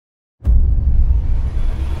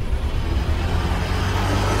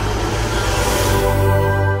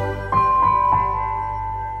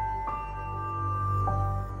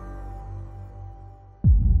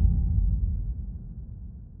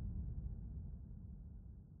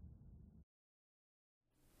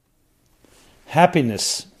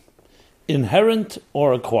Happiness, inherent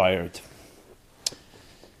or acquired?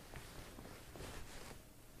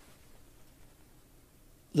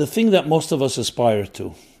 The thing that most of us aspire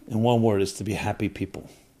to, in one word, is to be happy people.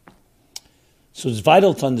 So it's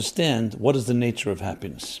vital to understand what is the nature of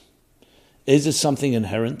happiness. Is it something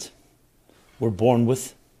inherent, we're born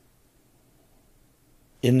with,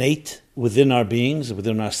 innate within our beings,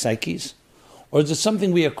 within our psyches? Or is it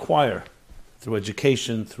something we acquire through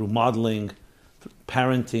education, through modeling, through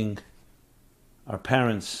parenting, our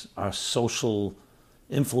parents, our social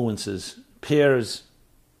influences, peers,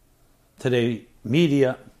 today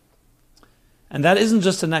media? And that isn't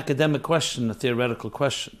just an academic question, a theoretical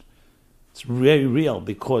question. It's very real,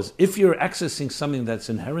 because if you're accessing something that's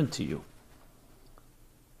inherent to you,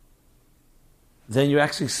 then you're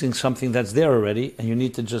accessing something that's there already, and you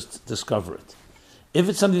need to just discover it. If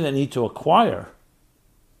it's something that you need to acquire,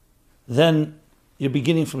 then you're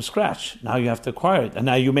beginning from scratch. Now you have to acquire it. And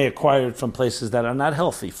now you may acquire it from places that are not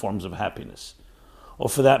healthy forms of happiness. Or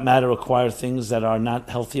for that matter, acquire things that are not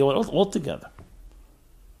healthy altogether.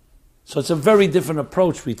 So it's a very different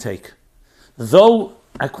approach we take. Though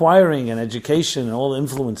acquiring and education and all the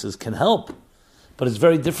influences can help, but it's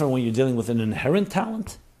very different when you're dealing with an inherent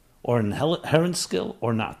talent or an inherent skill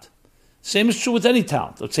or not. Same is true with any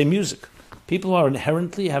talent. Let's say music. People who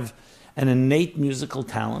inherently have an innate musical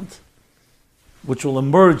talent, which will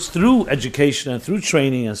emerge through education and through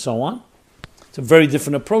training and so on. It's a very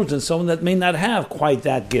different approach than someone that may not have quite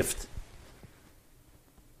that gift.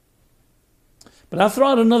 But I'll throw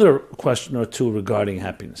out another question or two regarding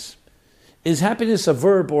happiness. Is happiness a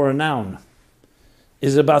verb or a noun?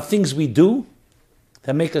 Is it about things we do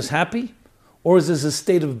that make us happy? Or is this a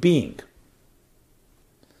state of being?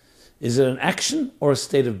 Is it an action or a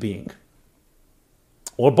state of being?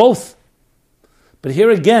 Or both? But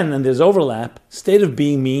here again, and there's overlap, state of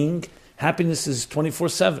being meaning happiness is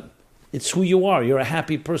 24/7. It's who you are. You're a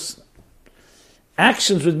happy person.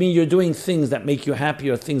 Actions would mean you're doing things that make you happy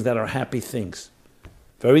or things that are happy things.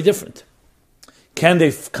 Very different. Can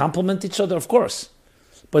they complement each other? Of course.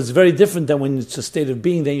 But it's very different than when it's a state of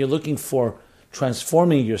being, then you're looking for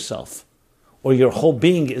transforming yourself. Or your whole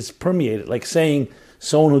being is permeated. Like saying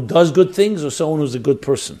someone who does good things or someone who's a good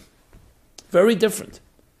person. Very different.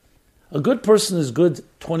 A good person is good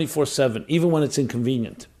 24/7, even when it's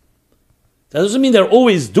inconvenient. That doesn't mean they're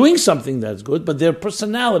always doing something that's good, but their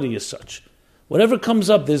personality is such. Whatever comes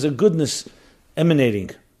up, there's a goodness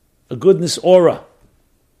emanating, a goodness aura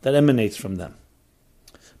that emanates from them.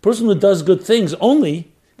 A person who does good things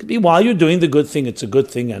only could be while you're doing the good thing, it's a good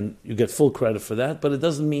thing and you get full credit for that, but it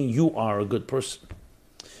doesn't mean you are a good person.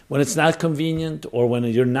 When it's not convenient or when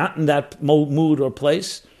you're not in that mood or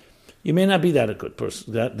place, you may not be that a good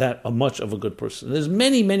person, that much of a good person. There's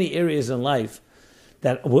many, many areas in life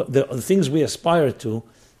that the things we aspire to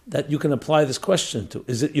that you can apply this question to.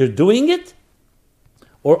 Is it you're doing it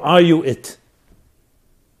or are you it?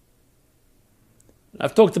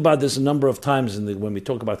 I've talked about this a number of times when we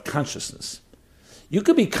talk about consciousness. You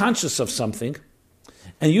could be conscious of something,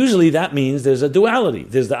 and usually that means there's a duality.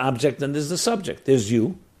 There's the object and there's the subject. There's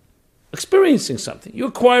you experiencing something. You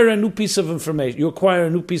acquire a new piece of information. You acquire a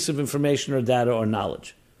new piece of information or data or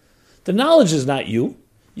knowledge. The knowledge is not you.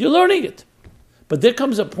 You're learning it. But there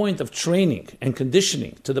comes a point of training and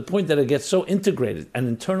conditioning to the point that it gets so integrated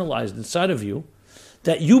and internalized inside of you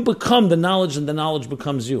that you become the knowledge and the knowledge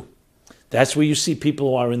becomes you. That's where you see people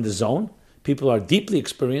who are in the zone, people who are deeply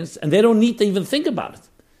experienced, and they don't need to even think about it.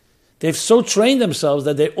 They've so trained themselves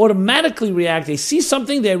that they automatically react. They see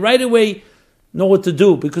something, they right away know what to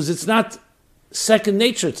do because it's not second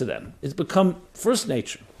nature to them. It's become first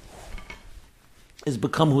nature. It's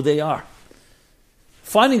become who they are.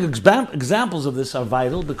 Finding examples of this are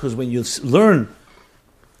vital because when you learn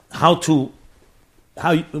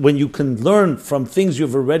when you can learn from things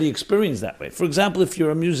you've already experienced that way. For example, if you're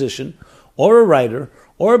a musician or a writer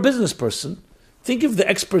or a business person, think of the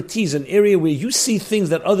expertise, an area where you see things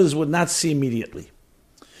that others would not see immediately,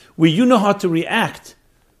 where you know how to react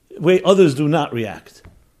where others do not react.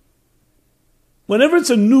 Whenever it's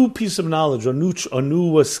a new piece of knowledge or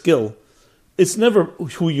new skill, it's never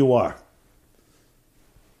who you are.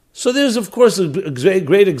 So there's, of course, a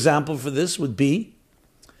great example for this would be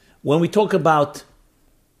when we talk about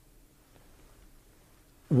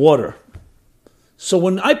water. So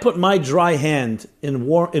when I put my dry hand in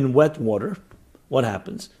wet water, what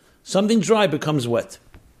happens? Something dry becomes wet.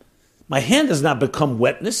 My hand does not become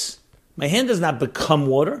wetness. My hand does not become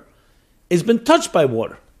water. It's been touched by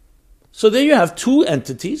water. So there you have two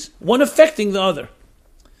entities, one affecting the other.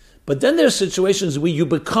 But then there are situations where you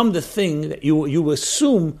become the thing that you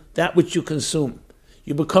assume that which you consume.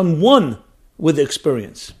 You become one with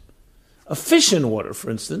experience. A fish in water, for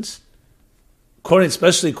instance,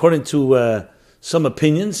 especially according to some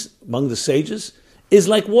opinions among the sages, is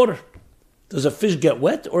like water. Does a fish get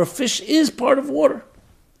wet, or a fish is part of water?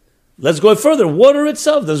 Let's go further. Water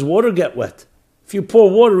itself, does water get wet? If you pour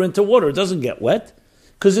water into water, it doesn't get wet,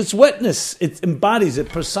 because it's wetness. It embodies, it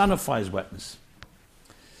personifies wetness.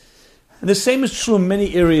 And the same is true in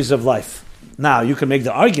many areas of life. Now, you can make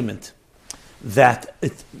the argument that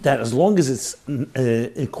as long as it's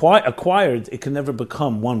acquired, it can never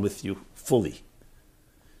become one with you fully.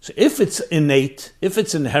 So if it's innate, if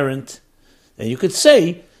it's inherent, then you could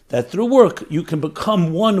say that through work you can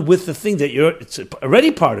become one with the thing that it's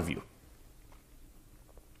already part of you.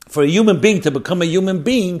 For a human being to become a human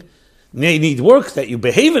being, you need work, that you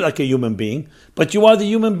behave it like a human being, but you are the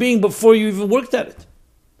human being before you even worked at it.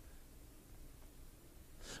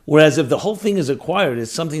 Whereas if the whole thing is acquired,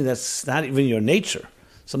 it's something that's not even your nature,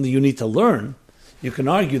 something you need to learn, you can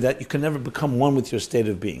argue that you can never become one with your state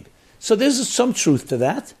of being. So there's some truth to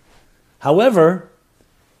that. However,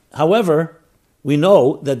 we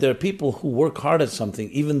know that there are people who work hard at something,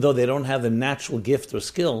 even though they don't have the natural gift or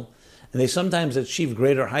skill, and they sometimes achieve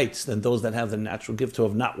greater heights than those that have the natural gift who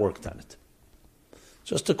have not worked on it.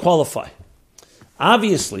 Just to qualify.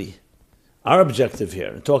 Obviously, our objective here,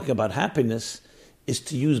 in talking about happiness, is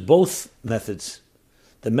to use both methods.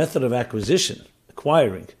 The method of acquisition,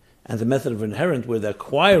 acquiring, and the method of inherent, where the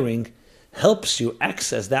acquiring helps you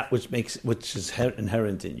access that which is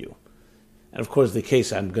inherent in you. And of course, the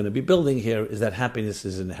case I'm going to be building here is that happiness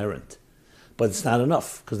is inherent. But it's not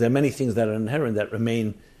enough, because there are many things that are inherent that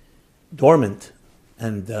remain dormant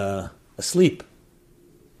and asleep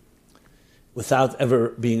without ever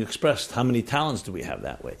being expressed. How many talents do we have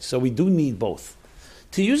that way? So we do need both.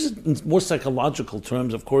 To use it in more psychological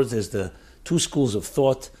terms, of course, there's the two schools of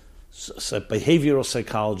thought, behavioral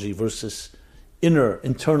psychology versus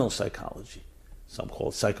internal psychology. Some call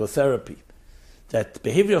it psychotherapy. That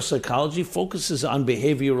behavioral psychology focuses on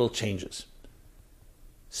behavioral changes.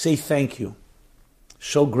 Say thank you,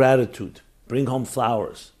 show gratitude, bring home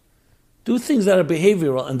flowers. Do things that are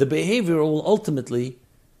behavioral, and the behavioral will ultimately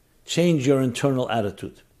change your internal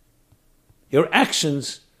attitude. Your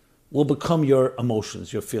actions will become your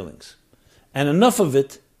emotions, your feelings. And enough of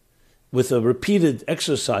it, with the repeated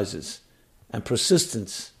exercises and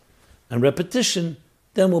persistence and repetition,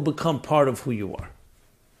 then will become part of who you are.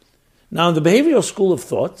 Now, in the behavioral school of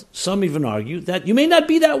thought, some even argue that you may not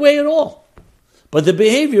be that way at all. But the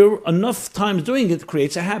behavior, enough times doing it,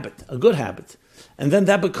 creates a habit, a good habit. And then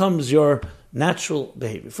that becomes your natural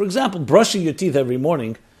behavior. For example, brushing your teeth every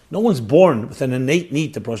morning, no one's born with an innate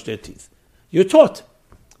need to brush their teeth. You're taught.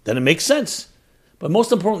 Then it makes sense. But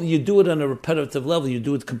most importantly, you do it on a repetitive level, you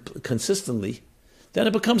do it consistently, then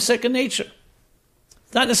it becomes second nature.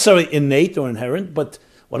 It's not necessarily innate or inherent, but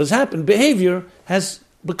what has happened, behavior has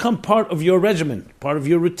become part of your regimen, part of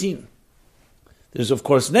your routine. There's, of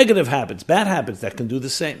course, negative habits, bad habits that can do the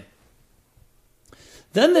same.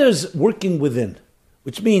 Then there's working within,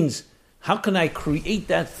 which means, how can I create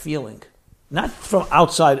that feeling? Not from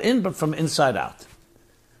outside in, but from inside out.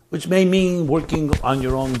 Which may mean working on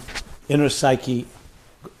your own inner psyche,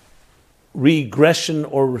 regression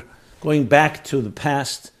or going back to the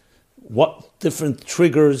past, what different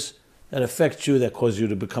triggers that affect you, that cause you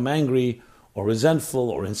to become angry or resentful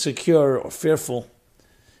or insecure or fearful,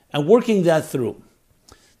 and working that through.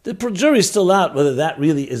 The jury's still out whether that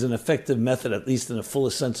really is an effective method, at least in the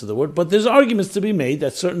fullest sense of the word, but there's arguments to be made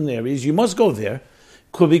that certain areas you must go there,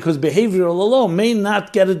 because behavioral alone may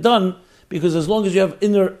not get it done, because as long as you have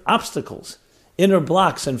inner obstacles, inner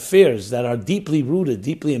blocks and fears that are deeply rooted,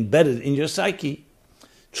 deeply embedded in your psyche,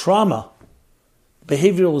 trauma,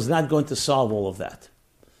 behavioral is not going to solve all of that.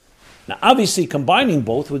 Now, obviously, combining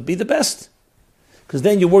both would be the best, because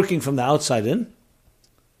then you're working from the outside in,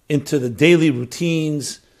 into the daily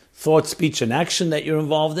routines, thought, speech, and action that you're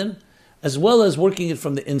involved in, as well as working it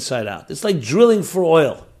from the inside out. It's like drilling for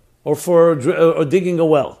oil or digging a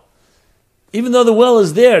well. Even though the well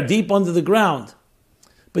is there, deep under the ground,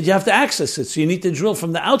 but you have to access it, so you need to drill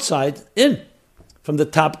from the outside in, from the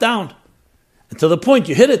top down, until the point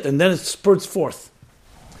you hit it, and then it spurts forth.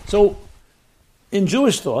 So, in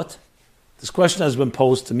Jewish thought, this question has been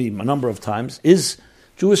posed to me a number of times, is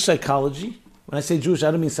Jewish psychology, when I say Jewish,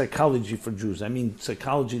 I don't mean psychology for Jews, I mean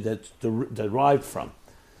psychology that's derived from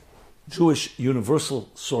Jewish universal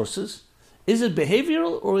sources, is it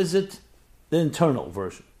behavioral or is it the internal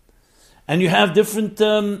version? And you have different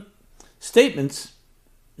statements,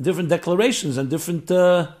 different declarations, and different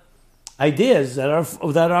ideas that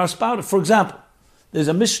are spouted. For example, there's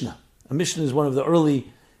a Mishnah. A Mishnah is one of the early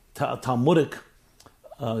Talmudic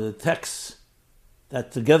texts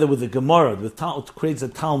that together with the Gemara, creates a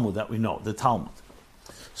Talmud that we know, the Talmud.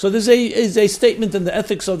 So there's a statement in the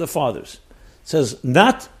Ethics of the Fathers. It says,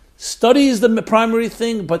 not study is the primary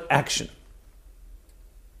thing, but action.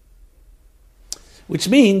 Which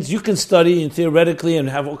means you can study and theoretically and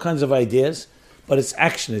have all kinds of ideas, but it's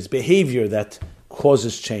action, it's behavior that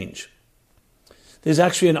causes change. There's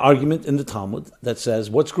actually an argument in the Talmud that says,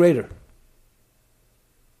 what's greater?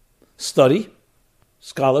 Study,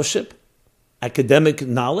 scholarship, academic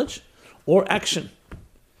knowledge, or action?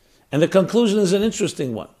 And the conclusion is an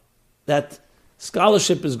interesting one, that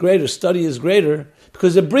scholarship is greater, study is greater,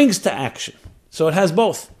 because it brings to action. So it has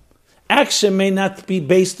both. Action may not be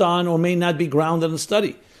based on or may not be grounded in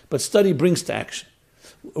study, but study brings to action.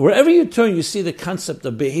 Wherever you turn, you see the concept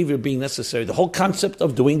of behavior being necessary, the whole concept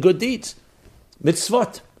of doing good deeds.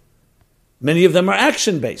 Mitzvot. Many of them are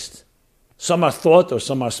action-based. Some are thought or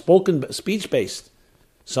some are spoken, speech-based.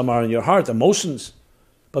 Some are in your heart, emotions.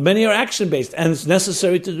 But many are action-based, and it's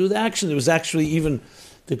necessary to do the action. There was actually even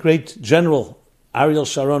the great general, Ariel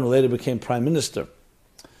Sharon, who later became prime minister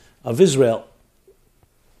of Israel,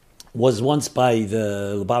 was once by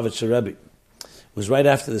the Lubavitcher Rebbe. It was right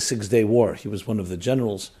after the 6-Day War. He was one of the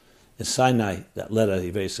generals in Sinai that led a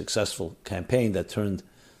very successful campaign that turned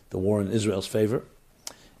the war in Israel's favor.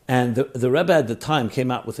 And the Rebbe at the time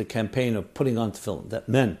came out with a campaign of putting on tefillin, that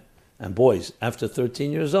men and boys after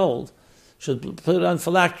 13 years old should put on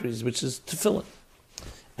phylacteries, which is tefillin,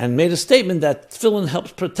 and made a statement that tefillin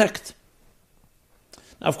helps protect.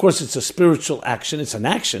 Now, of course, it's a spiritual action, it's an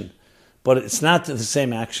action, but it's not the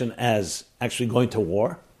same action as actually going to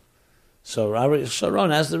war. So Rabbi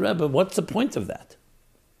Sharon asked the Rebbe, what's the point of that?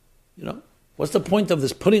 What's the point of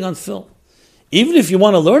this putting on film? Even if you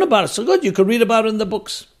want to learn about it, so good, you could read about it in the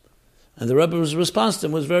books. And the Rebbe's response to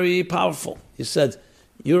him was very powerful. He said,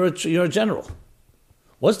 you're a general.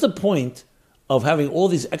 What's the point of having all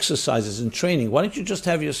these exercises and training? Why don't you just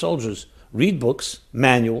have your soldiers read books,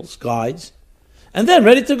 manuals, guides, and then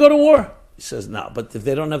ready to go to war? He says, no, but if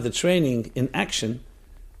they don't have the training in action,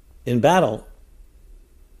 in battle,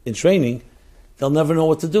 in training, they'll never know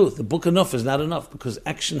what to do. The book enough is not enough because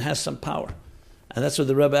action has some power. And that's what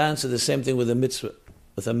the Rebbe answered, the same thing with a mitzvah,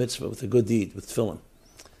 with a good deed, with tefillin.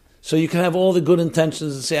 So you can have all the good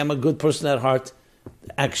intentions and say, I'm a good person at heart.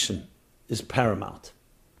 The action is paramount.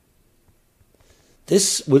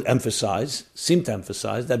 This would seem to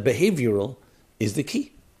emphasize that behavioral is the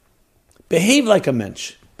key. Behave like a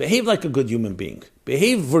mensch. Behave like a good human being.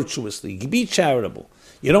 Behave virtuously. Be charitable.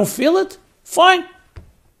 You don't feel it? Fine.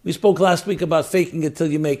 We spoke last week about faking it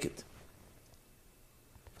till you make it.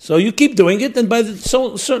 So you keep doing it, and by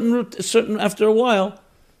certain after a while,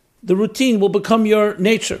 the routine will become your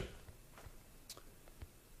nature.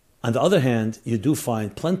 On the other hand, you do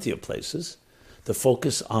find plenty of places to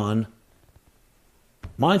focus on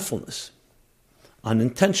mindfulness, on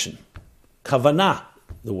intention, kavanah,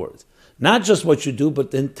 the word. Not just what you do, but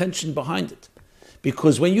the intention behind it.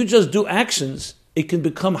 Because when you just do actions, it can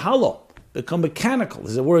become hollow, become mechanical.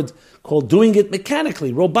 There's a word called doing it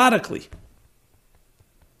mechanically, robotically.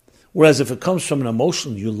 Whereas if it comes from an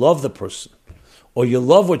emotion, you love the person, or you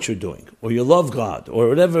love what you're doing, or you love God, or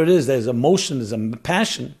whatever it is, there's emotion, there's a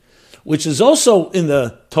passion, which is also in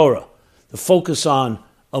the Torah, the focus on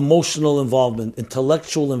emotional involvement,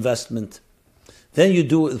 intellectual investment, then you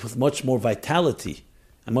do it with much more vitality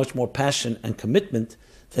and much more passion and commitment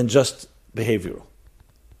than just behavioral.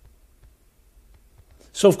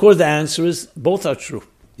 So, of course, the answer is both are true.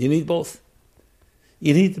 You need both.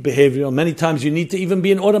 You need the behavioral. Many times you need to even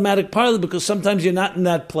be an automatic pilot because sometimes you're not in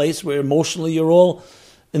that place where emotionally you're all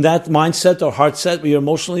in that mindset or heart set where you're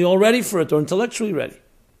emotionally all ready for it or intellectually ready.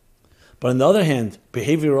 But on the other hand,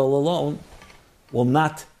 behavioral alone will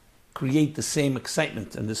not create the same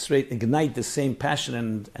excitement and ignite the same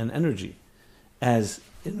passion and energy as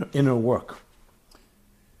inner work.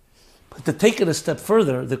 But to take it a step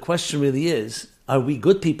further, the question really is, are we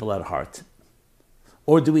good people at heart?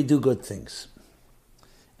 Or do we do good things?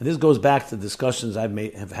 And this goes back to discussions I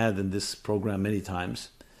have had in this program many times,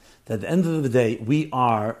 that at the end of the day, we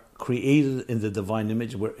are created in the divine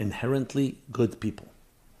image. We're inherently good people.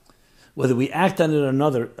 Whether we act on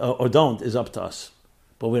it or don't is up to us.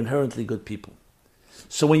 But we're inherently good people.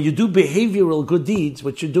 So when you do behavioral good deeds,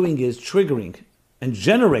 what you're doing is triggering and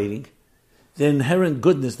generating the inherent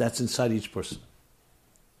goodness that's inside each person.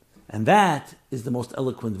 And that is the most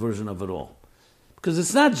eloquent version of it all. Because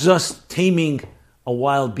it's not just taming a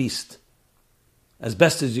wild beast as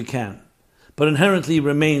best as you can, but inherently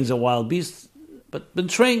remains a wild beast, but been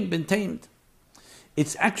trained, been tamed.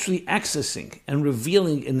 It's actually accessing and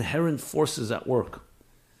revealing inherent forces at work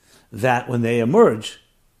that when they emerge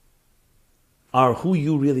are who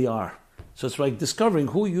you really are. So it's like discovering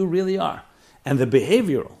who you really are. And the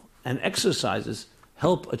behavioral and exercises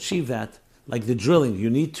help achieve that. Like the drilling, you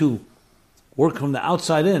need to work from the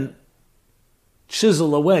outside in,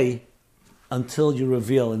 chisel away until you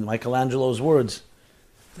reveal, in Michelangelo's words,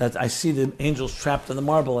 that I see the angels trapped in the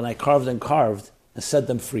marble and I carved and set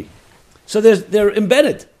them free. So they're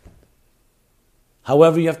embedded.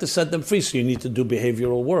 However, you have to set them free, so you need to do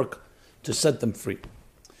behavioral work to set them free.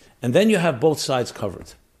 And then you have both sides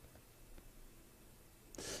covered.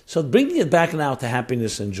 So bringing it back now to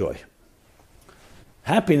happiness and joy.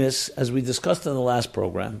 Happiness, as we discussed in the last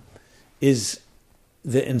program, is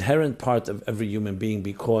the inherent part of every human being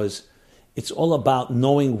because it's all about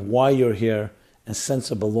knowing why you're here and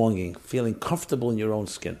sense of belonging, feeling comfortable in your own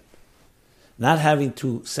skin. Not having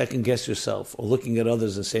to second guess yourself or looking at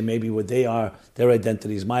others and say maybe what they are, their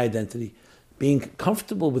identity is my identity. Being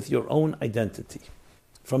comfortable with your own identity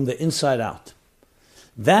from the inside out.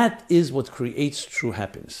 That is what creates true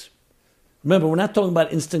happiness. Remember, we're not talking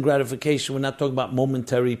about instant gratification. We're not talking about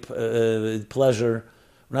momentary pleasure.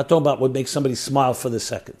 We're not talking about what makes somebody smile for this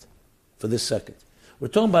second. We're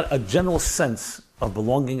talking about a general sense of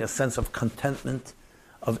belonging, a sense of contentment,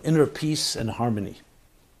 of inner peace and harmony.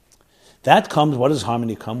 That comes, what does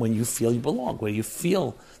harmony come? When you feel you belong, where you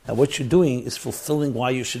feel that what you're doing is fulfilling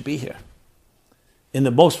why you should be here. In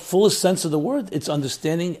the most fullest sense of the word, it's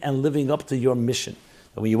understanding and living up to your mission.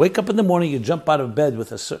 And when you wake up in the morning, you jump out of bed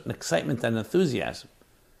with a certain excitement and enthusiasm.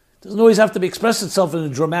 It doesn't always have to express itself in a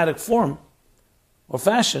dramatic form or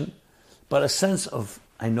fashion, but a sense of,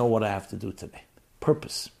 I know what I have to do today.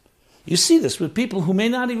 Purpose. You see this with people who may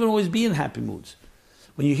not even always be in happy moods.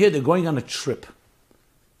 When you hear they're going on a trip,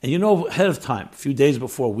 and you know ahead of time, a few days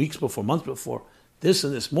before, weeks before, months before,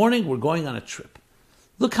 this morning we're going on a trip.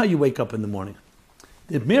 Look how you wake up in the morning.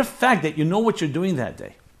 The mere fact that you know what you're doing that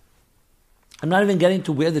day, I'm not even getting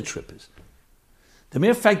to where the trip is. The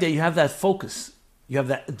mere fact that you have that focus, you have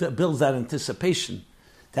that builds that anticipation,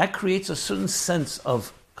 that creates a certain sense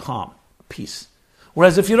of calm, peace.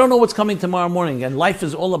 Whereas if you don't know what's coming tomorrow morning and life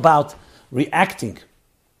is all about reacting,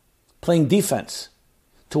 playing defense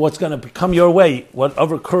to what's going to come your way,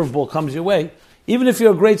 whatever curveball comes your way, even if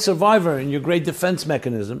you're a great survivor and you're great defense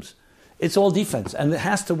mechanisms, it's all defense. And it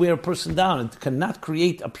has to wear a person down. It cannot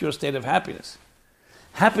create a pure state of happiness.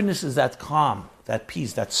 Happiness is that calm, that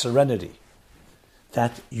peace, that serenity,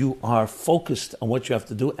 that you are focused on what you have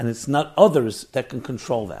to do, and it's not others that can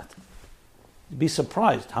control that. You'd be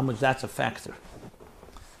surprised how much that's a factor.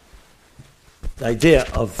 The idea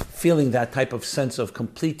of feeling that type of sense of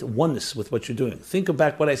complete oneness with what you're doing. Think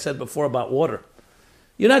back what I said before about water.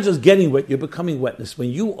 You're not just getting wet, you're becoming wetness. When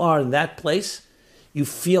you are in that place, you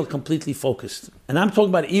feel completely focused. And I'm talking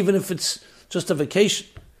about even if it's just a vacation.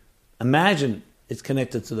 Imagine it's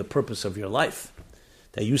connected to the purpose of your life.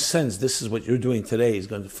 That you sense this is what you're doing today is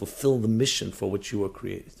going to fulfill the mission for which you were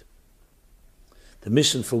created. The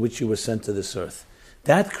mission for which you were sent to this earth.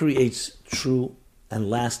 That creates true and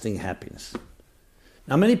lasting happiness.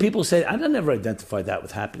 Now many people say, I don't never identify that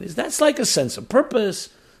with happiness. That's like a sense of purpose,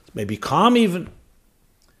 maybe calm even.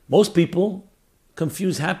 Most people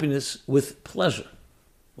confuse happiness with pleasure.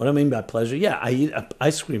 What do I mean by pleasure? Yeah, I eat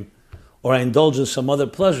ice cream or I indulge in some other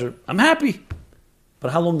pleasure. I'm happy.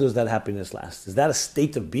 But how long does that happiness last? Is that a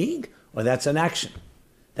state of being or that's an action?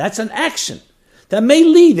 That's an action. That may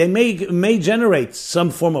lead, they may generate some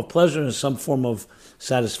form of pleasure and some form of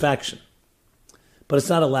satisfaction. But it's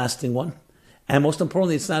not a lasting one. And most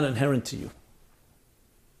importantly, it's not inherent to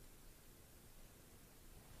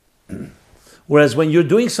you. Whereas when you're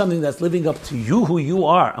doing something that's living up to you, who you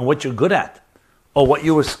are, and what you're good at, or what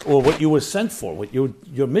you were sent for, what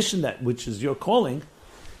your mission which is your calling,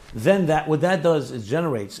 then what that does is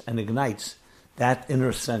generates and ignites that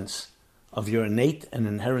inner sense of your innate and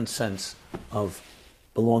inherent sense of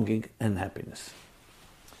belonging and happiness.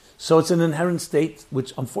 So it's an inherent state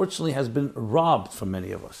which unfortunately has been robbed from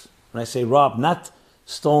many of us. When I say robbed, not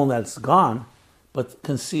stolen that it's gone, but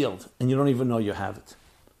concealed, and you don't even know you have it.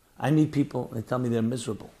 I meet people, they tell me they're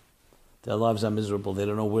miserable. Their lives are miserable. They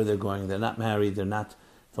don't know where they're going. They're not married.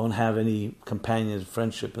 Don't have any companions,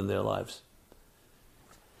 friendship in their lives.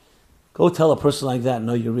 Go tell a person like that,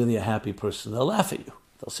 no, you're really a happy person. They'll laugh at you.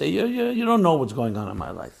 They'll say, you don't know what's going on in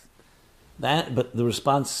my life. But the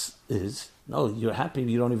response is, no, you're happy.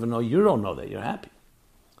 You don't know that you're happy.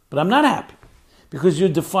 But I'm not happy. Because you're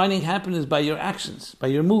defining happiness by your actions, by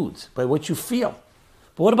your moods, by what you feel.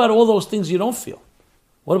 But what about all those things you don't feel?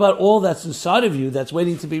 What about all that's inside of you that's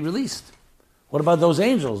waiting to be released? What about those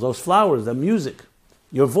angels, those flowers, the music,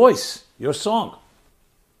 your voice, your song?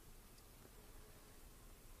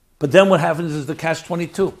 But then what happens is the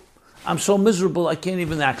catch-22. I'm so miserable, I can't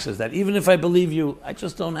even access that. Even if I believe you, I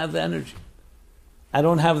just don't have the energy. I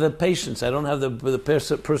don't have the patience. I don't have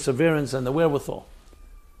the perseverance and the wherewithal.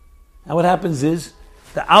 And what happens is,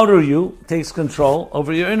 the outer you takes control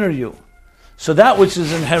over your inner you. So that which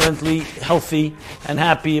is inherently healthy and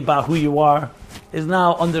happy about who you are is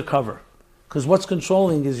now undercover. Because what's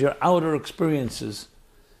controlling is your outer experiences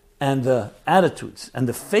and the attitudes and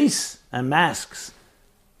the face and masks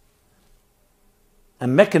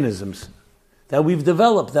and mechanisms that we've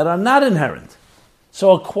developed that are not inherent.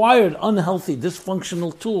 So acquired, unhealthy,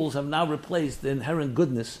 dysfunctional tools have now replaced the inherent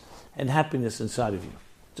goodness and happiness inside of you.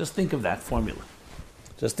 Just think of that formula.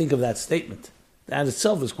 Just think of that statement. That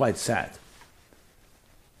itself is quite sad.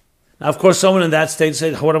 Now, of course, someone in that state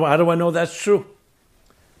says, how do I know that's true?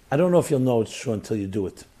 I don't know if you'll know it's true until you do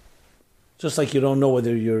it. Just like you don't know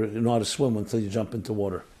whether you know how to swim until you jump into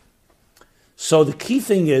water. So the key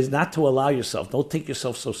thing is not to allow yourself, don't take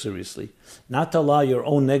yourself so seriously, not to allow your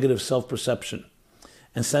own negative self-perception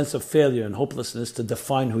and sense of failure and hopelessness to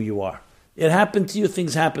define who you are. It happened to you,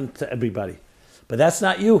 things happen to everybody. But that's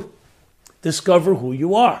not you. Discover who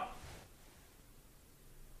you are.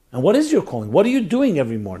 And what is your calling? What are you doing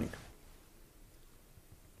every morning?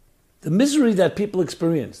 The misery that people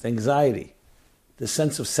experience, the anxiety, the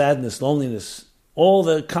sense of sadness, loneliness, all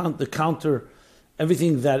the counter,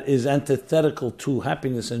 everything that is antithetical to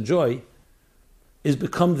happiness and joy, is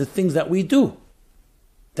become the things that we do.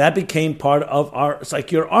 That became part of it's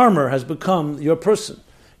like your armor has become your person.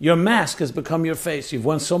 Your mask has become your face. You've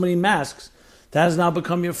worn so many masks, that has now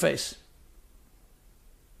become your face.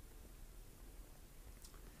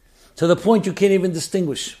 To the point you can't even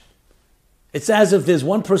distinguish. It's as if there's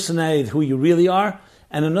one personality who you really are,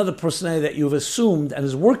 and another personality that you've assumed and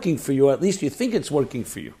is working for you, or at least you think it's working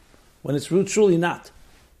for you, when it's truly not.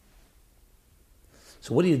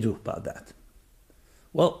 So what do you do about that?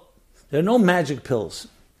 Well, there are no magic pills.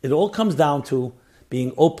 It all comes down to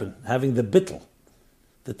being open, having the bittul,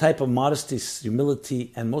 the type of modesty,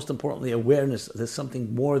 humility, and most importantly, awareness that there's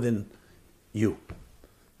something more than you.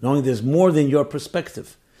 Knowing there's more than your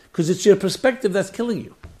perspective. Because it's your perspective that's killing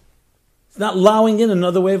you. It's not allowing in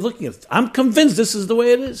another way of looking at it. I'm convinced this is the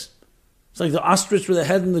way it is. It's like the ostrich with the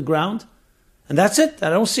head in the ground. And that's it. I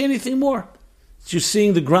don't see anything more. It's you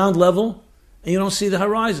seeing the ground level and you don't see the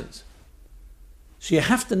horizons. So you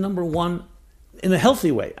have to, number one, in a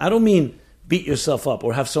healthy way. I don't mean beat yourself up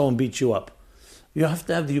or have someone beat you up. You have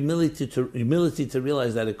to have the humility to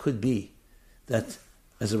realize that it could be that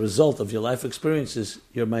as a result of your life experiences,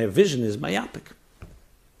 your vision is myopic.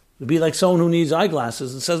 It would be like someone who needs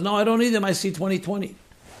eyeglasses and says, no, I don't need them, I see 20/20.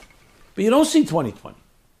 But you don't see 20/20.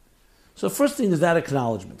 So the first thing is that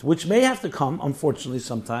acknowledgement, which may have to come, unfortunately,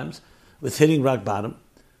 sometimes, with hitting rock bottom,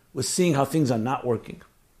 with seeing how things are not working.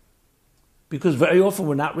 Because very often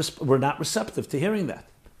we're not receptive to hearing that.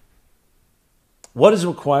 What is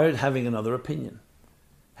required? Having another opinion,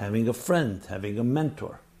 having a friend, having a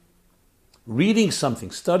mentor, reading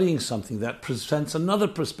something, studying something that presents another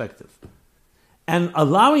perspective, and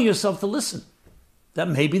allowing yourself to listen, that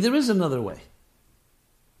maybe there is another way.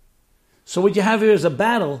 So what you have here is a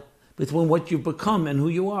battle between what you've become and who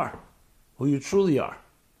you are, who you truly are.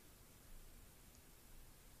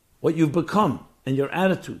 What you've become and your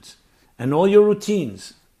attitudes and all your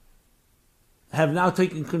routines have now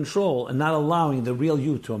taken control and not allowing the real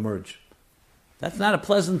you to emerge. That's not a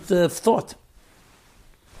pleasant thought.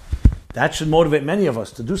 That should motivate many of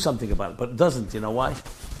us to do something about it, but it doesn't. You know why?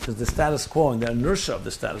 Because the status quo and the inertia of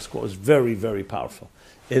the status quo is very, very powerful.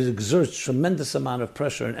 It exerts tremendous amount of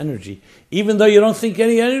pressure and energy, even though you don't think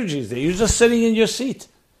any energy is there. You're just sitting in your seat.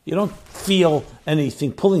 You don't feel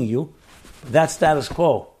anything pulling you. That's status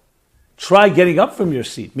quo. Try getting up from your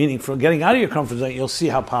seat, meaning from getting out of your comfort zone, you'll see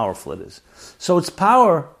how powerful it is. So its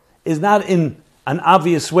power is not in an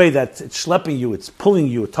obvious way that it's schlepping you, it's pulling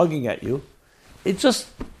you, tugging at you. It just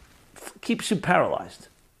keeps you paralyzed.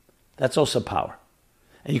 That's also power.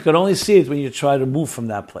 And you can only see it when you try to move from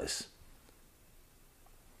that place.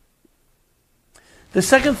 The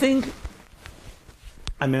second thing,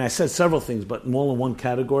 I said several things, but more in one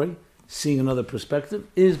category, seeing another perspective,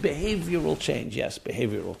 is behavioral change. Yes,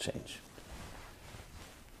 behavioral change.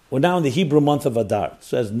 We're now in the Hebrew month of Adar. It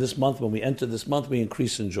says in this month, when we enter this month, we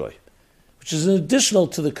increase in joy, which is an additional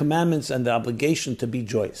to the commandments and the obligation to be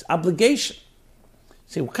joyous. Obligation.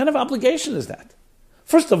 See, what kind of obligation is that?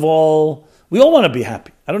 First of all, we all want to be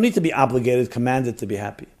happy. I don't need to be obligated, commanded to be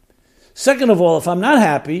happy. Second of all, if I'm not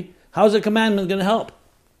happy, how is a commandment going to help?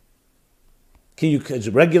 Can you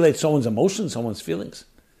regulate someone's emotions, someone's feelings?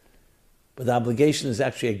 But the obligation is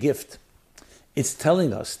actually a gift. It's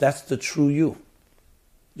telling us that's the true you.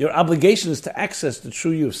 Your obligation is to access the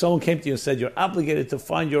true you. If someone came to you and said, you're obligated to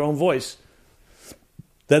find your own voice,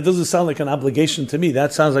 that doesn't sound like an obligation to me.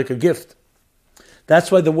 That sounds like a gift.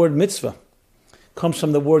 That's why the word mitzvah comes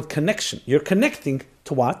from the word connection. You're connecting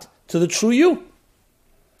to what? To the true you.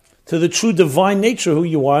 To the true divine nature who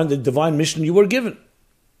you are and the divine mission you were given.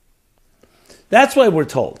 That's why we're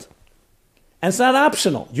told. And it's not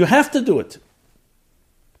optional. You have to do it.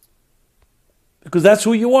 Because that's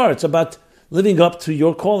who you are. It's about living up to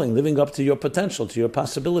your calling, living up to your potential, to your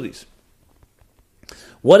possibilities.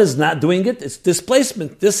 What is not doing it? It's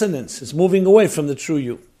displacement, dissonance. It's moving away from the true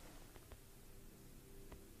you.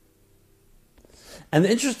 And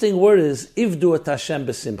the interesting word is, Ivdu et Hashem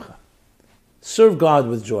besimcha. Serve God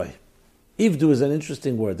with joy. Ivdu is an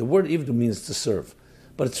interesting word. The word Ivdu means to serve.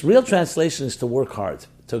 But its real translation is to work hard,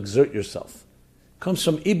 to exert yourself. It comes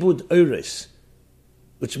from Ibud Eures,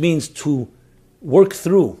 which means to work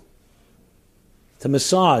through, to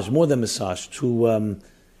massage, more than massage, to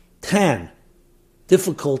tan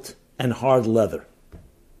difficult and hard leather.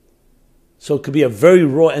 So it could be a very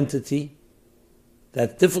raw entity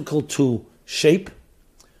that's difficult to shape,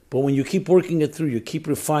 but when you keep working it through, you keep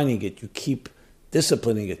refining it, you keep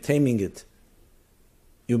disciplining it, taming it,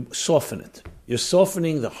 you soften it. You're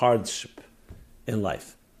softening the hardship in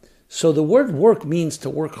life. So the word work means to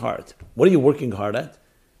work hard. What are you working hard at?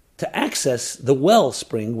 To access the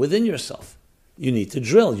wellspring within yourself. You need to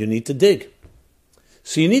drill, you need to dig.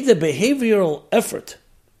 So you need the behavioral effort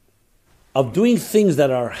of doing things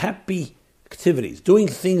that are happy activities, doing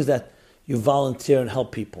things that you volunteer and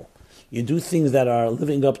help people. You do things that are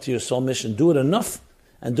living up to your soul mission. Do it enough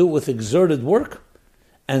and do it with exerted work.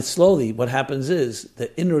 And slowly what happens is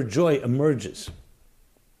the inner joy emerges.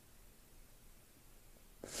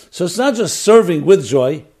 So it's not just serving with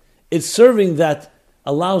joy, it's serving that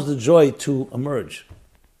allows the joy to emerge.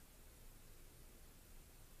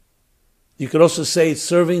 You could also say it's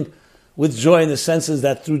serving with joy in the senses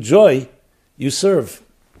that through joy you serve.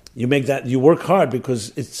 You make that, you work hard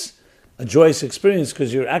because it's a joyous experience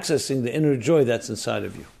because you're accessing the inner joy that's inside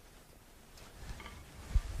of you.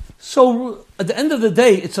 So at the end of the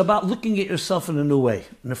day, it's about looking at yourself in a new way,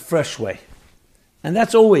 in a fresh way. And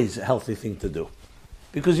that's always a healthy thing to do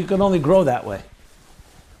because you can only grow that way.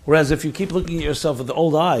 Whereas if you keep looking at yourself with the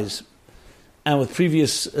old eyes and with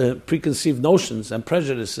previous preconceived notions and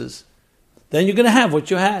prejudices, then you're going to have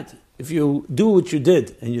what you had. If you do what you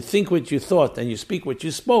did and you think what you thought and you speak what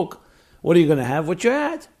you spoke, what are you going to have? What you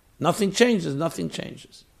had. Nothing changes, nothing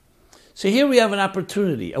changes. So here we have an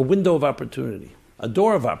opportunity, a window of opportunity, a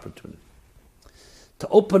door of opportunity, to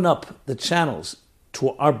open up the channels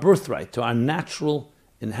to our birthright, to our natural,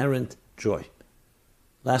 inherent joy.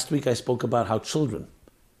 Last week I spoke about how children,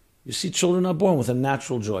 you see children are born with a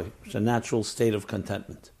natural joy, a natural state of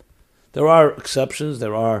contentment. There are exceptions,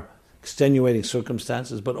 there are extenuating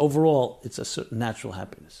circumstances, but overall it's a certain natural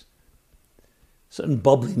happiness. Certain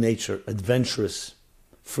bubbly nature, adventurous,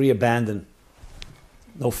 free abandon,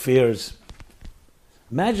 no fears.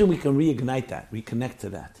 Imagine we can reignite that, reconnect to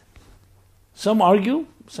that. Some argue,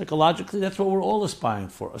 psychologically, that's what we're all aspiring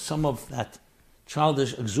for, some of that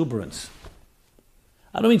childish exuberance.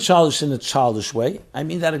 I don't mean childish in a childish way. I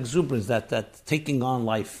mean that exuberance, that taking on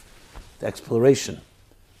life, the exploration,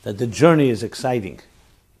 that the journey is exciting.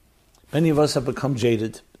 Many of us have become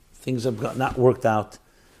jaded. Things have not worked out.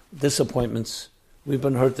 Disappointments. We've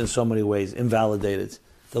been hurt in so many ways, invalidated.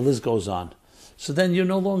 The list goes on. So then you're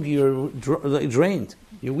no longer, you're drained.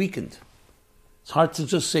 You're weakened. It's hard to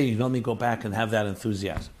just say, let me go back and have that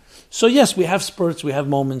enthusiasm. So yes, we have spurts, we have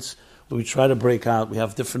moments where we try to break out. We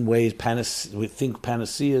have different ways, we think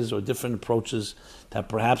panaceas or different approaches that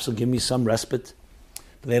perhaps will give me some respite.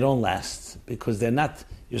 But they don't last because they're not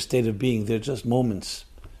your state of being. They're just moments.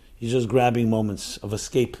 You're just grabbing moments of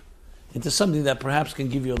escape into something that perhaps can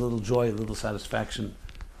give you a little joy, a little satisfaction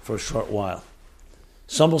for a short while.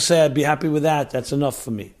 Some will say, I'd be happy with that. That's enough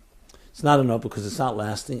for me. It's not enough because it's not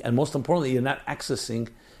lasting. And most importantly, you're not accessing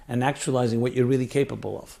and actualizing what you're really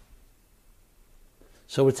capable of.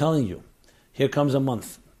 So we're telling you, here comes a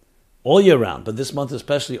month, all year round, but this month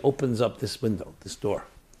especially opens up this window, this door,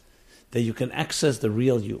 that you can access the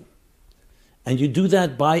real you. And you do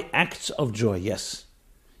that by acts of joy, yes.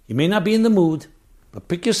 You may not be in the mood, but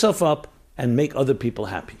pick yourself up and make other people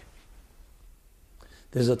happy.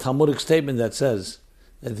 There's a Talmudic statement that says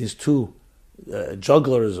that these two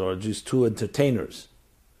jugglers or these two entertainers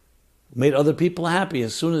made other people happy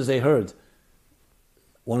as soon as they heard.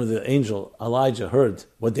 One of the angel, Elijah, heard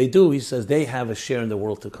what they do. He says they have a share in the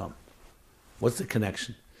world to come. What's the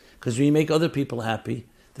connection? Because when you make other people happy,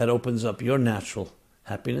 that opens up your natural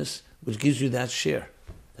happiness, which gives you that share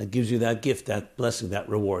that gives you that gift, that blessing, that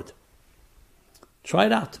reward. Try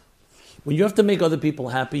it out. When you have to make other people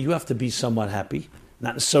happy, you have to be somewhat happy.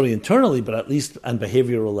 Not necessarily internally, but at least on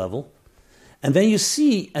behavioral level. And then you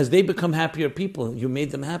see, as they become happier people, you made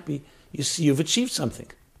them happy, you see you've achieved something.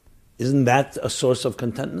 Isn't that a source of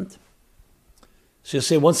contentment? So you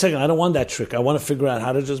say, 1 second, I don't want that trick. I want to figure out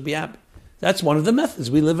how to just be happy. That's one of the methods.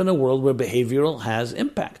 We live in a world where behavioral has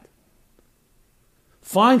impact.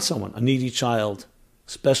 Find someone, a needy child,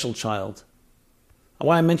 a special child.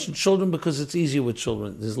 Why I mention children? Because it's easier with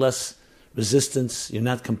children. There's less resistance. You're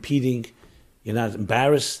not competing. You're not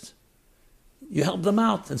embarrassed. You help them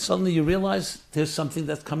out, and suddenly you realize there's something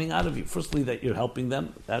that's coming out of you. Firstly, that you're helping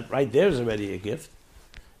them. That right there is already a gift.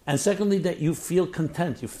 And secondly, that you feel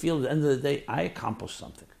content. You feel at the end of the day, I accomplished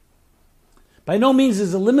something. By no means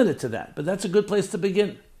is it limited to that, but that's a good place to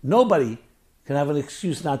begin. Nobody can have an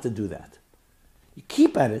excuse not to do that. You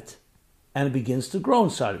keep at it, and it begins to grow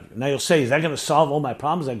inside of you. Now you'll say, is that going to solve all my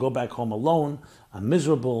problems? I go back home alone. I'm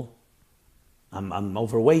miserable. I'm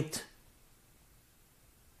overweight.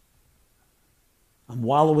 I'm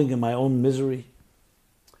wallowing in my own misery.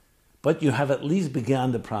 But you have at least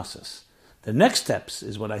begun the process. The next steps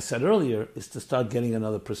is what I said earlier, is to start getting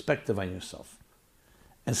another perspective on yourself.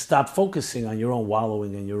 And stop focusing on your own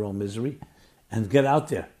wallowing and your own misery. And get out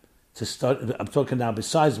there to start. I'm talking now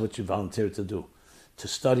besides what you volunteered to do. To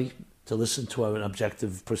study, to listen to an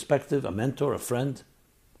objective perspective, a mentor, a friend.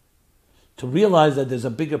 To realize that there's a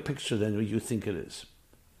bigger picture than what you think it is.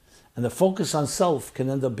 And the focus on self can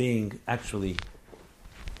end up being actually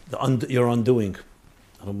your undoing.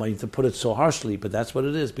 I don't want you to put it so harshly, but that's what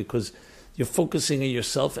it is, because you're focusing on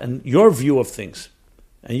yourself and your view of things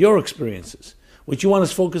and your experiences. What you want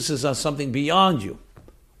to focus is on something beyond you.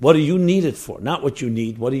 What are you needed for? Not what you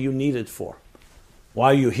need. What are you needed for? Why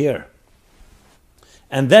are you here?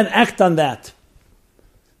 And then act on that.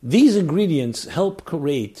 These ingredients help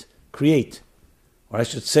create, or I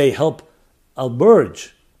should say help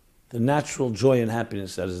emerge the natural joy and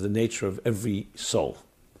happiness that is the nature of every soul.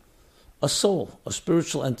 A soul, a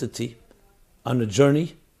spiritual entity on a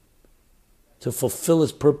journey to fulfill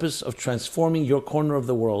its purpose of transforming your corner of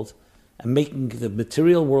the world and making the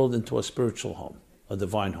material world into a spiritual home, a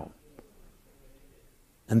divine home.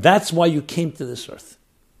 And that's why you came to this earth.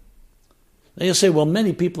 Now you'll say, well,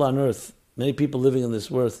 many people on earth, many people living on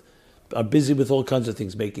this earth are busy with all kinds of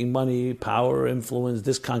things, making money, power, influence,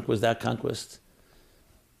 this conquest, that conquest.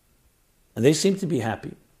 And they seem to be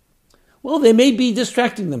happy. Well, they may be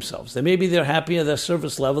distracting themselves. They're happy at their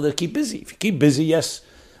service level. They keep busy. If you keep busy, yes,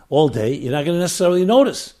 all day, you're not going to necessarily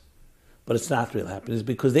notice. But it's not real happiness,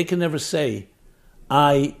 because they can never say,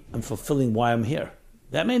 I am fulfilling why I'm here.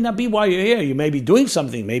 That may not be why you're here. You may be doing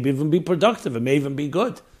something, maybe even be productive, it may even be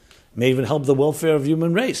good. It may even help the welfare of the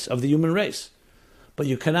human race. But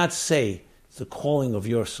you cannot say it's the calling of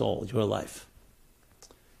your soul, your life.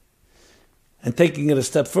 And taking it a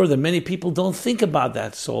step further, many people don't think about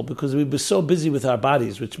that soul because we've been so busy with our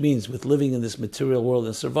bodies, which means with living in this material world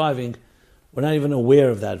and surviving, we're not even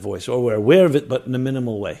aware of that voice, or we're aware of it, but in a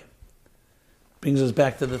minimal way. Brings us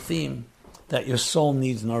back to the theme that your soul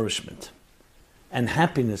needs nourishment. And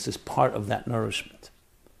happiness is part of that nourishment.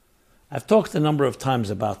 I've talked a number of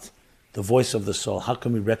times about the voice of the soul. How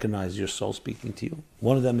can we recognize your soul speaking to you?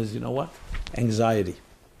 One of them is, anxiety.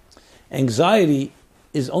 Anxiety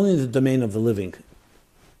is only the domain of the living.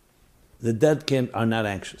 The dead are not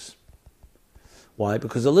anxious. Why?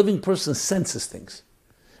 Because a living person senses things.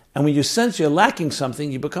 And when you sense you're lacking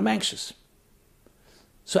something, you become anxious.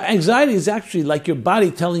 So anxiety is actually like your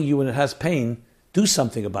body telling you when it has pain, do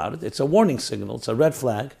something about it. It's a warning signal. It's a red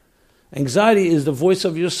flag. Anxiety is the voice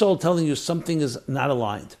of your soul telling you something is not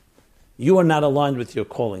aligned. You are not aligned with your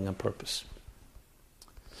calling and purpose.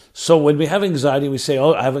 So when we have anxiety, we say,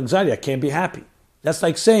 I have anxiety, I can't be happy. That's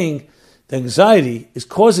like saying the anxiety is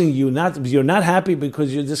causing you're not happy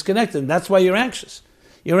because you're disconnected, and that's why you're anxious.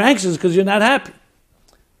 You're anxious because you're not happy.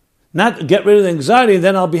 Not get rid of the anxiety, and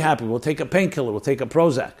then I'll be happy. We'll take a painkiller, we'll take a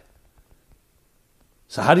Prozac.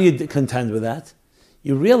 So how do you contend with that?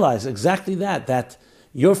 You realize exactly that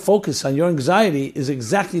your focus on your anxiety is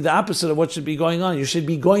exactly the opposite of what should be going on. You should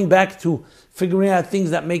be going back to figuring out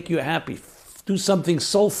things that make you happy. Do something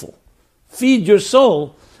soulful. Feed your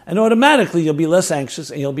soul, and automatically you'll be less anxious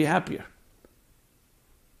and you'll be happier.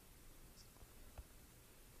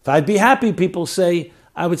 If I'd be happy, people say,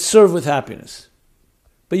 I would serve with happiness.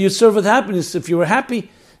 But you serve with happiness. If you were happy,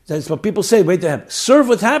 that's what people say, wait to have. Serve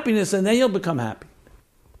with happiness and then you'll become happy.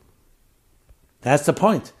 That's the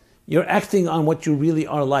point. You're acting on what you really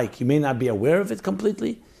are like. You may not be aware of it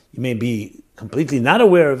completely. You may be completely not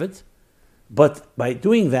aware of it. But by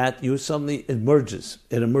doing that, you suddenly emerges.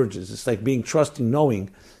 It emerges. It's like being trusting,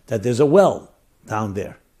 knowing that there's a well down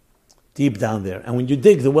there, deep down there. And when you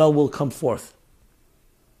dig, the well will come forth.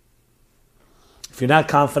 If you're not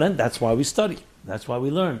confident, that's why we study. That's why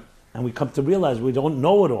we learn. And we come to realize we don't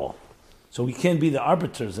know it all. So we can't be the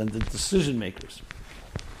arbiters and the decision makers.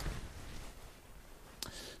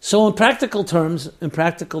 So in practical terms,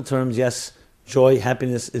 yes, joy,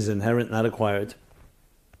 happiness is inherent, not acquired.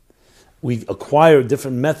 We acquire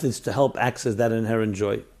different methods to help access that inherent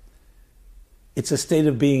joy. It's a state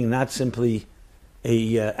of being, not simply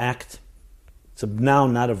a act. It's a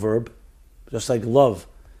noun, not a verb. Just like love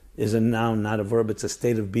is a noun, not a verb. It's a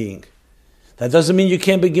state of being. That doesn't mean you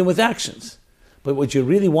can't begin with actions. But what you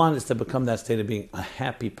really want is to become that state of being, a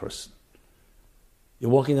happy person.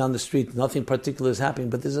 You're walking down the street, nothing particular is happening,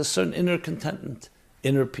 but there's a certain inner contentment,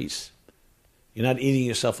 inner peace. You're not eating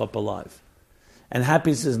yourself up alive. And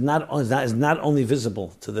happiness is not only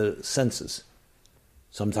visible to the senses.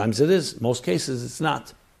 Sometimes it is. Most cases it's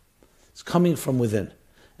not. It's coming from within.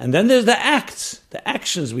 And then there's the acts, the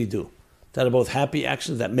actions we do, that are both happy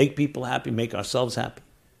actions that make people happy, make ourselves happy.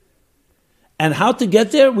 And how to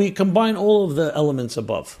get there? We combine all of the elements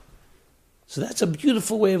above. So that's a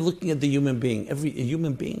beautiful way of looking at the human being. A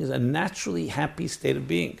human being is a naturally happy state of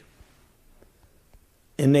being.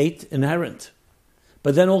 Innate, inherent.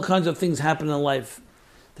 But then all kinds of things happen in life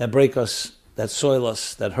that break us, that soil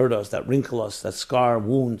us, that hurt us, that wrinkle us, that scar,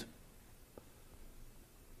 wound.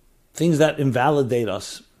 Things that invalidate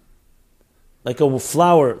us. Like a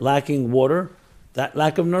flower lacking water, that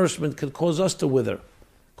lack of nourishment could cause us to wither,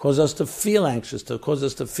 cause us to feel anxious, to cause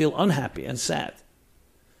us to feel unhappy and sad.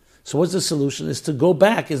 So what's the solution? Is to go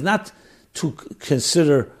back, is not to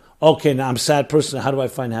consider, okay, now I'm a sad person, how do I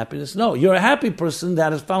find happiness? No, you're a happy person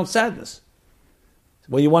that has found sadness.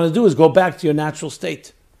 What you want to do is go back to your natural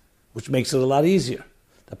state, which makes it a lot easier.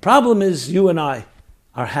 The problem is you and I,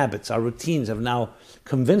 our habits, our routines have now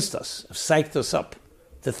convinced us, have psyched us up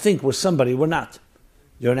to think we're somebody we're not.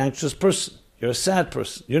 You're an anxious person. You're a sad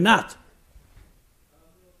person. You're not.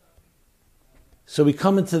 So we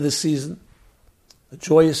come into this season, a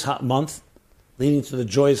joyous month, leading to the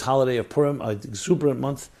joyous holiday of Purim, an exuberant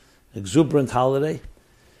month, exuberant holiday,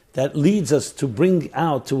 that leads us to bring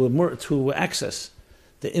out, to access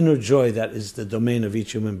the inner joy that is the domain of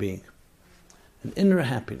each human being. An inner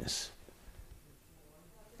happiness.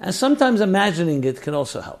 And sometimes imagining it can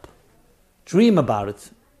also help. Dream about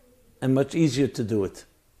it, and much easier to do it.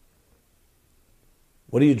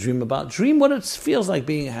 What do you dream about? Dream what it feels like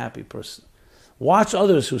being a happy person. Watch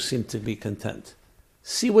others who seem to be content.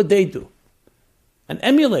 See what they do. And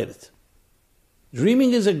emulate it.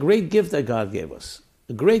 Dreaming is a great gift that God gave us.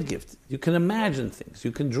 A great gift. You can imagine things.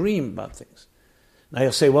 You can dream about things. Now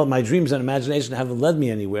you'll say, well, my dreams and imagination haven't led me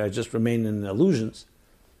anywhere. I just remain in illusions.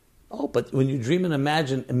 Oh, but when you dream and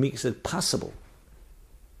imagine, it makes it possible.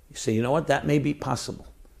 You say, you know what, that may be possible.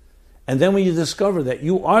 And then when you discover that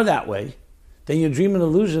you are that way, then your dream and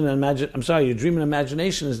illusion and your dream and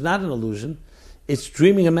imagination is not an illusion. It's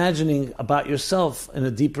dreaming, imagining about yourself in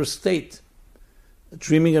a deeper state.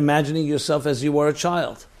 Dreaming, imagining yourself as you were a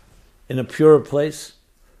child, in a purer place,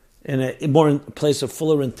 in a place of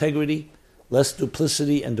fuller integrity, less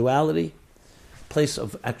duplicity and duality, place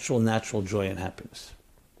of actual natural joy and happiness.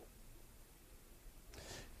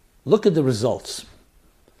 Look at the results.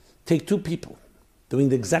 Take two people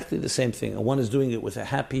doing exactly the same thing, and one is doing it with a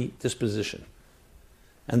happy disposition,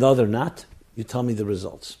 and the other not. You tell me the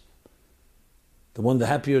results. The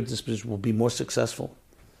happier disposition will be more successful,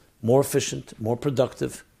 more efficient, more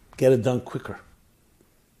productive, get it done quicker.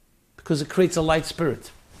 Because it creates a light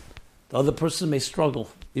spirit. The other person may struggle,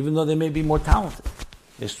 even though they may be more talented.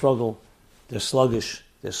 They struggle, they're sluggish,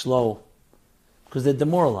 they're slow, because they're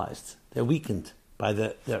demoralized, they're weakened by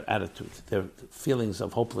their attitude, their feelings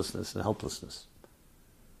of hopelessness and helplessness.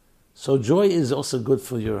 So joy is also good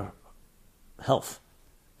for your health,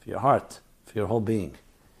 for your heart, for your whole being.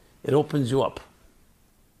 It opens you up.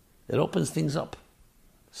 It opens things up.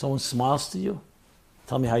 Someone smiles to you,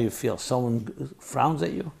 tell me how you feel. Someone frowns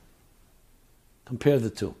at you, compare the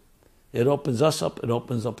two. It opens us up, it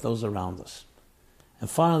opens up those around us. And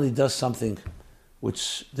finally does something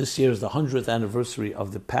which this year is the 100th anniversary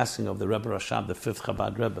of the passing of the Rebbe Rashab, the 5th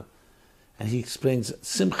Chabad Rebbe. And he explains,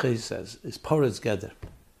 Simcha, he says, is Poretz Geder.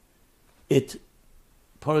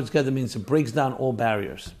 Poretz Geder means it breaks down all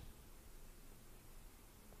barriers.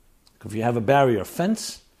 If you have a barrier, a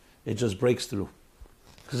fence, it just breaks through.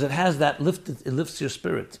 Because it has that it lifts your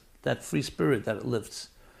spirit, that free spirit that it lifts,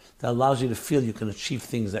 that allows you to feel you can achieve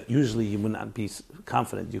things that usually you would not be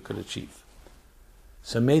confident you could achieve.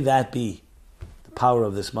 So may that be the the power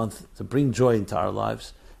of this month to bring joy into our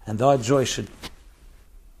lives, and that our joy should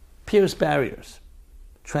pierce barriers,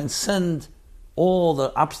 transcend all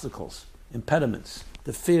the obstacles, impediments,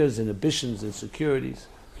 the fears, inhibitions, insecurities,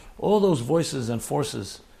 all those voices and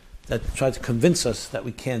forces that try to convince us that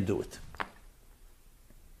we can't do it.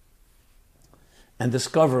 And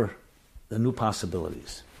discover the new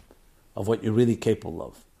possibilities of what you're really capable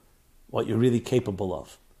of, what you're really capable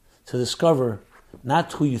of. To discover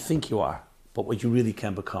not who you think you are, but what you really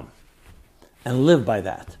can become. And live by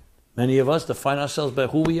that. Many of us define ourselves by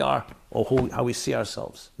who we are or how we see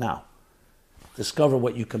ourselves. Now, discover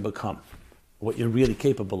what you can become, what you're really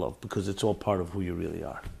capable of, because it's all part of who you really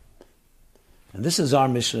are. And this is our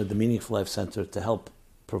mission at the Meaningful Life Center, to help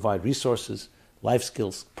provide resources, life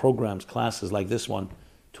skills, programs, classes like this one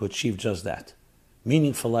to achieve just that.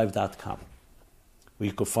 MeaningfulLife.com, where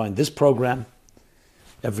you can find this program.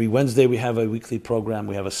 Every Wednesday we have a weekly program.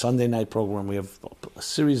 We have a Sunday night program. We have a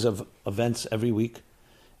series of events every week,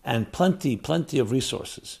 and plenty of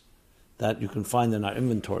resources that you can find in our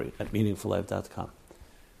inventory at MeaningfulLife.com.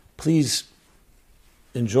 Please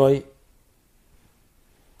enjoy,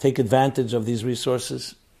 take advantage of these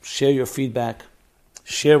resources, share your feedback,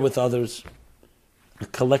 share with others, a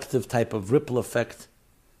collective type of ripple effect.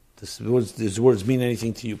 These words mean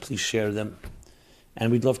anything to you, please share them.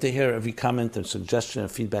 And we'd love to hear every comment and suggestion and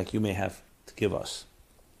feedback you may have to give us.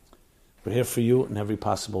 We're here for you in every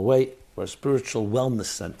possible way. We're a spiritual wellness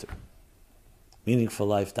center.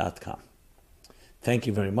 MeaningfulLife.com. Thank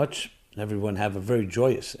you very much. And everyone have a very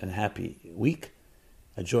joyous and happy week,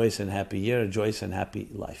 a joyous and happy year, a joyous and happy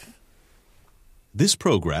life. This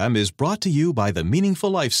program is brought to you by the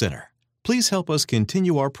Meaningful Life Center. Please help us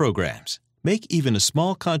continue our programs. Make even a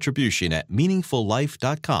small contribution at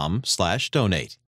meaningfullife.com/donate.